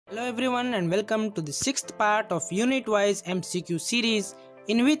Hello everyone and welcome to the 6th part of unit-wise MCQ series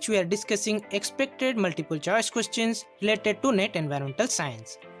in which we are discussing expected multiple choice questions related to NET environmental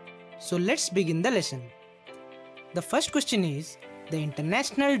science. So let's begin the lesson. The first question is, the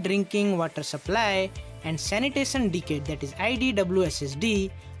International Drinking Water Supply and Sanitation Decade, that is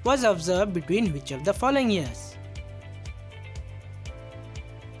IDWSSD, was observed between which of the following years?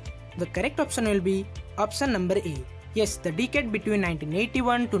 The correct option will be option number A. Yes, the decade between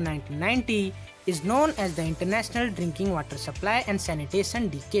 1981 to 1990 is known as the International Drinking Water Supply and Sanitation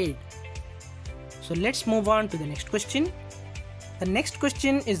Decade. So let's move on to the next question. The next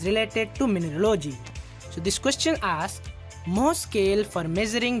question is related to mineralogy. So this question asks, Mohs scale for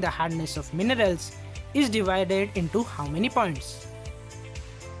measuring the hardness of minerals is divided into how many points?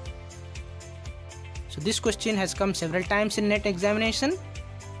 So this question has come several times in NET examination.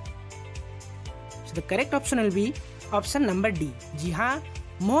 So the correct option will be option number D. जी हाँ,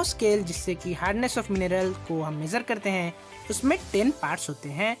 मोह scale जिससे कि hardness of mineral को हम major करते हैं उसमें 10 parts होते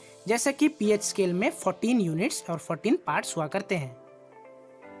हैं, जैसा कि पीएच स्केल में 14 यूनिट्स और 14 पार्ट्स हुआ करते हैं.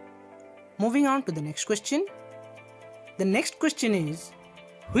 Moving on to the next question. The next question is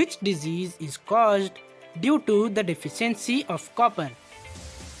which disease is caused due to the deficiency of copper?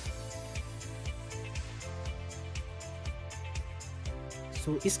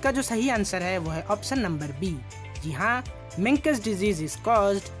 सो इसका जो सही आंसर है वो है ऑप्शन नंबर बी. जी हाँ, Menkes disease is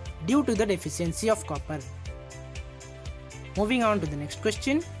caused due to the deficiency of copper. Moving on to the next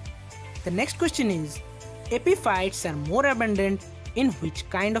question. The next question is, Epiphytes are more abundant in which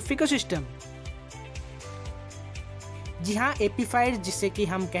kind of ecosystem? जी हाँ, Epiphytes जिसे कि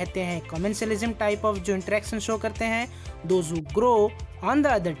हम कहते हैं commensalism type of जो interaction show करते हैं, those who grow on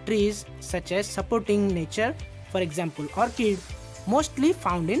the other trees such as supporting nature, for example orchid, mostly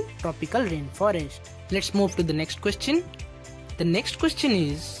found in tropical rainforest. Let's move to the next question. The next question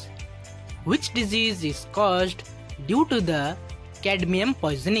is, which disease is caused due to the cadmium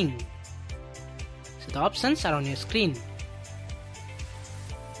poisoning? So the options are on your screen.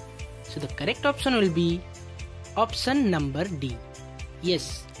 So the correct option will be option number D.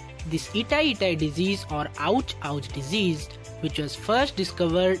 Yes, this itai disease or ouch disease, which was first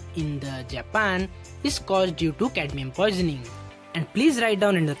discovered in the Japan, is caused due to cadmium poisoning. And please write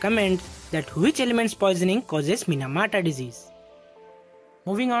down in the comments that which element's poisoning causes Minamata disease.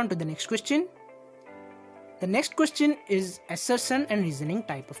 Moving on to the next question. The next question is assertion and reasoning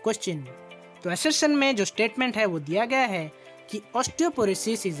type of question. तो assertion में जो statement है वो दिया गया है कि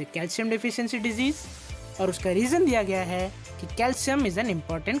osteoporosis is a calcium deficiency disease और उसका reason दिया गया है कि calcium is an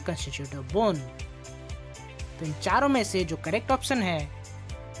important constituent of bone. तो इन चारों में से जो correct option है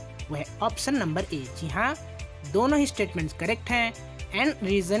वो है option number A. जी हाँ, दोनों ही statements correct हैं and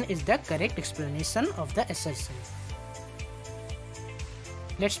reason is the correct explanation of the assertion.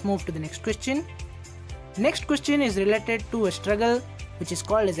 Let's move to the next question. Next question is related to a struggle which is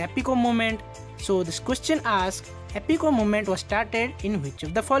called as Epico movement. So this question asks, Epico movement was started in which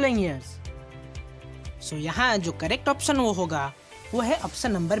of the following years? So यहाँ जो correct option वो होगा वो है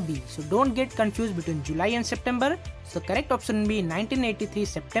option number B. So don't get confused between July and September. So correct option B, 1983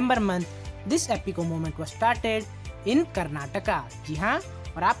 September month, this Epico movement was started in Karnataka. जी हाँ,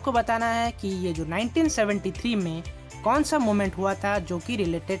 और आपको बताना है कि ये जो 1973 में कौन सा मूवमेंट हुआ था जो कि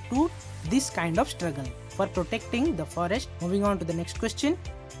related to this kind of struggle for protecting the forest. Moving on to the next question.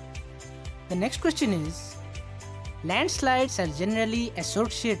 The next question is, landslides are generally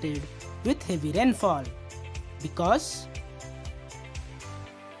associated with heavy rainfall because.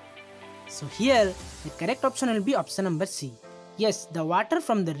 So here the correct option will be option number C. Yes, the water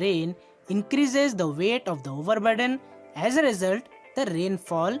from the rain increases the weight of the overburden. As a result, the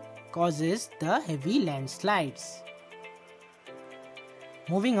rainfall causes the heavy landslides.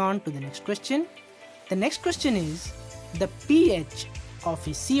 Moving on to the next question. The next question is, the pH of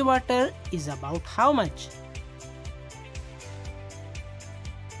a seawater is about how much?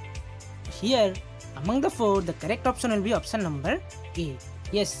 Here, among the four, the correct option will be option number A.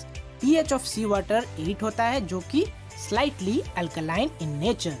 Yes, pH of seawater 8 होता है जो कि slightly alkaline in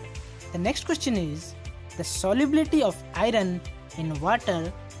nature. The next question is, the solubility of iron in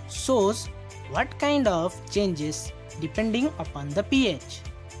water shows what kind of changes depending upon the pH?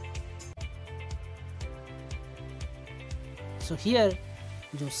 So here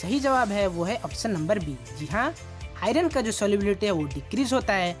जो सही जवाब है वो है ऑप्शन नंबर बी. जी हाँ, आयरन का जो solubility है वो डिक्रीज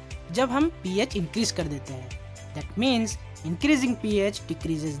होता है जब हम pH इंक्रीज कर देते हैं. That means increasing pH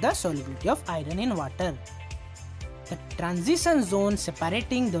decreases the solubility of iron in water. The transition zone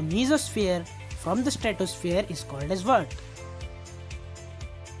separating the mesosphere from the stratosphere is called as what?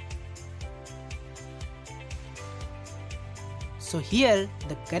 So here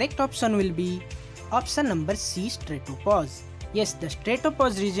the correct option will be option number C, stratopause. Yes, the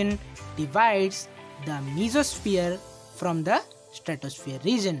stratopause region divides the mesosphere from the stratosphere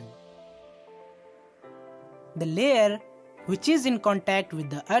region. The layer which is in contact with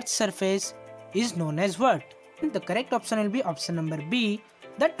the Earth's surface is known as what? The correct option will be option number B,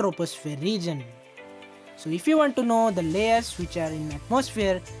 the troposphere region. So if you want to know the layers which are in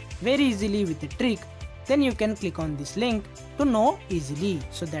atmosphere very easily with a trick, then you can click on this link to know easily.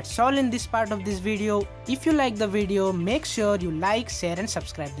 So that's all in this part of this video. If you like the video, make sure you like, share and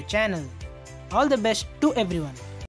subscribe the channel. All the best to everyone.